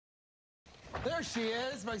There she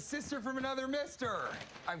is, my sister from another mister.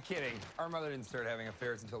 I'm kidding. Our mother didn't start having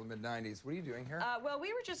affairs until the mid-90s. What are you doing here? Well,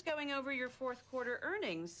 we were just going over your fourth quarter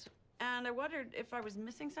earnings, and I wondered if I was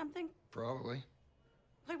missing something. Probably.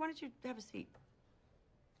 Hey, why don't you have a seat?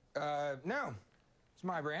 No. It's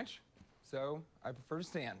my branch, so I prefer to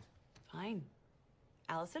stand. Fine.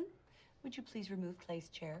 Allison, would you please remove Clay's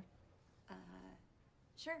chair?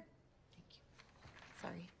 Sure. Thank you.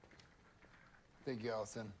 Sorry. Thank you,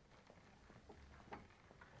 Allison.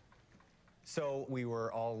 So we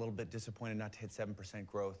were all a little bit disappointed not to hit 7%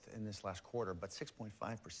 growth in this last quarter, but 6.5%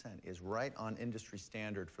 is right on industry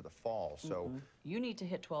standard for the fall. So You need to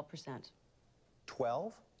hit 12%.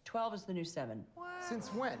 12? 12 is the new 7. What? Since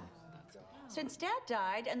when? Since Dad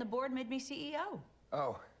died and the board made me CEO.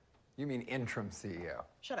 Oh, you mean interim CEO.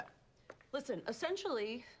 Shut up. Listen,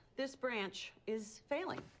 essentially, this branch is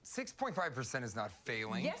failing. 6.5% is not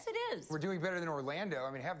failing. Yes, it is. We're doing better than Orlando.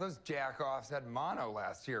 I mean, half those jack-offs had mono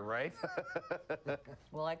last year, right?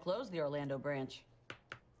 Well, I closed the Orlando branch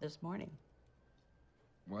this morning.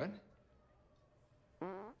 What? I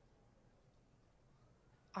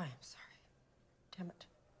am sorry. Damn it.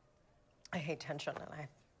 I hate tension, and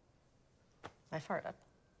I farted.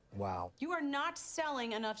 Wow. You are not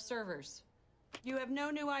selling enough servers. You have no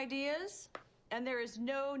new ideas, and there is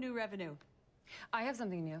no new revenue. I have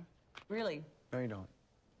something new. Really? No, you don't.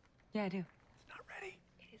 Yeah, I do. It's not ready.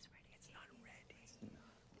 It is ready. It's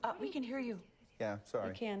not ready. We can hear you. Yeah, sorry.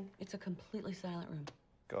 We can. It's a completely silent room.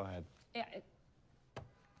 Go ahead. Yeah.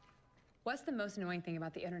 What's the most annoying thing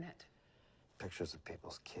about the internet? Pictures of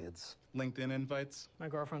people's kids. LinkedIn invites. My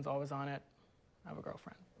girlfriend's always on it. I have a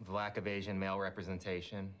girlfriend. The lack of Asian male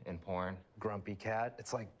representation in porn. Grumpy cat.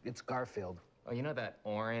 It's Garfield. Oh, you know that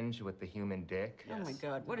orange with the human dick? Oh, my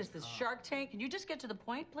God. What is this, Shark Tank? Can you just get to the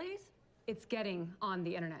point, please? It's getting on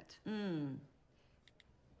the internet.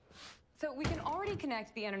 So we can already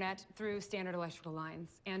connect the internet through standard electrical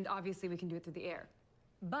lines, and obviously we can do it through the air.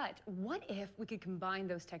 But what if we could combine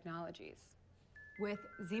those technologies? With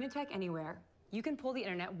Xenotech Anywhere, you can pull the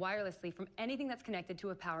internet wirelessly from anything that's connected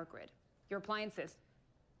to a power grid. Your appliances,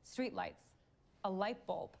 street lights, a light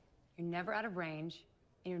bulb. You're never out of range,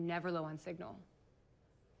 and you're never low on signal.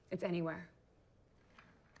 It's anywhere.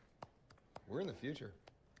 We're in the future.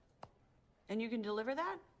 And you can deliver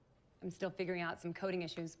that? I'm still figuring out some coding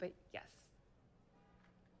issues, but yes.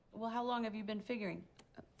 Well, how long have you been figuring?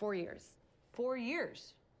 4 years. 4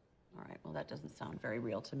 years? All right, well, that doesn't sound very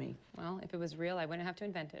real to me. Well, if it was real, I wouldn't have to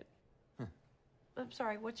invent it. I'm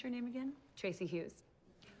sorry, what's your name again? Tracy Hughes.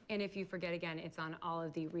 And if you forget again, it's on all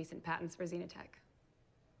of the recent patents for Xenotech.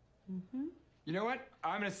 You know what?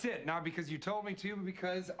 I'm gonna sit, not because you told me to, but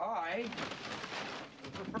because I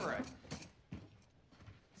prefer it.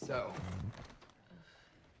 So.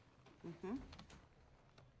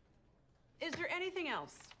 Is there anything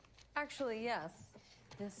else? Actually, yes.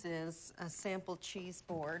 This is a sample cheese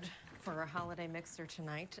board for a holiday mixer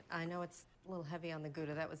tonight. I know it's a little heavy on the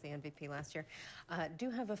Gouda. That was the MVP last year. Do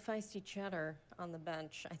have a feisty cheddar on the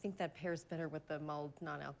bench. I think that pairs better with the mulled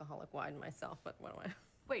non-alcoholic wine myself, but what do I...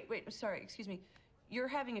 Wait, sorry, excuse me. You're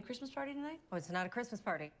having a Christmas party tonight? Oh, it's not a Christmas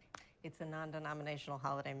party. It's a non-denominational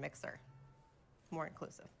holiday mixer. More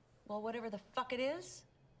inclusive. Well, whatever the fuck it is,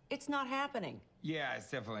 it's not happening. Yeah, it's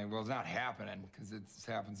definitely, well, it's not happening because it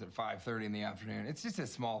happens at 5:30 in the afternoon. It's just a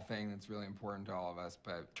small thing that's really important to all of us,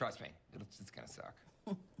 but trust me, it's gonna suck.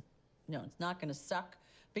 No, it's not gonna suck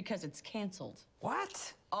because it's canceled.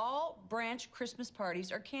 What? All branch Christmas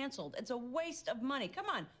parties are canceled. It's a waste of money. Come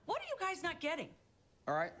on, what are you guys not getting?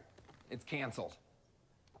 All right, it's canceled.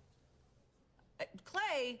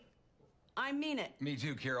 Clay, I mean it. Me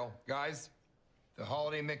too, Carol. Guys, the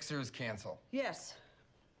holiday mixer is canceled. Yes.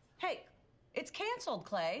 Hey, it's canceled,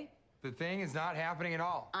 Clay. The thing is not happening at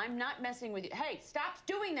all. I'm not messing with you. Hey, stop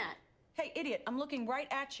doing that. Hey, idiot, I'm looking right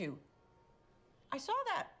at you. I saw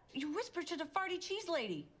that. You whispered to the farty cheese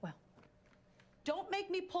lady. Well. Don't make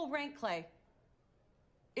me pull rank, Clay.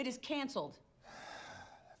 It is canceled.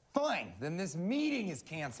 Fine, then this meeting is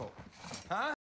canceled. Huh?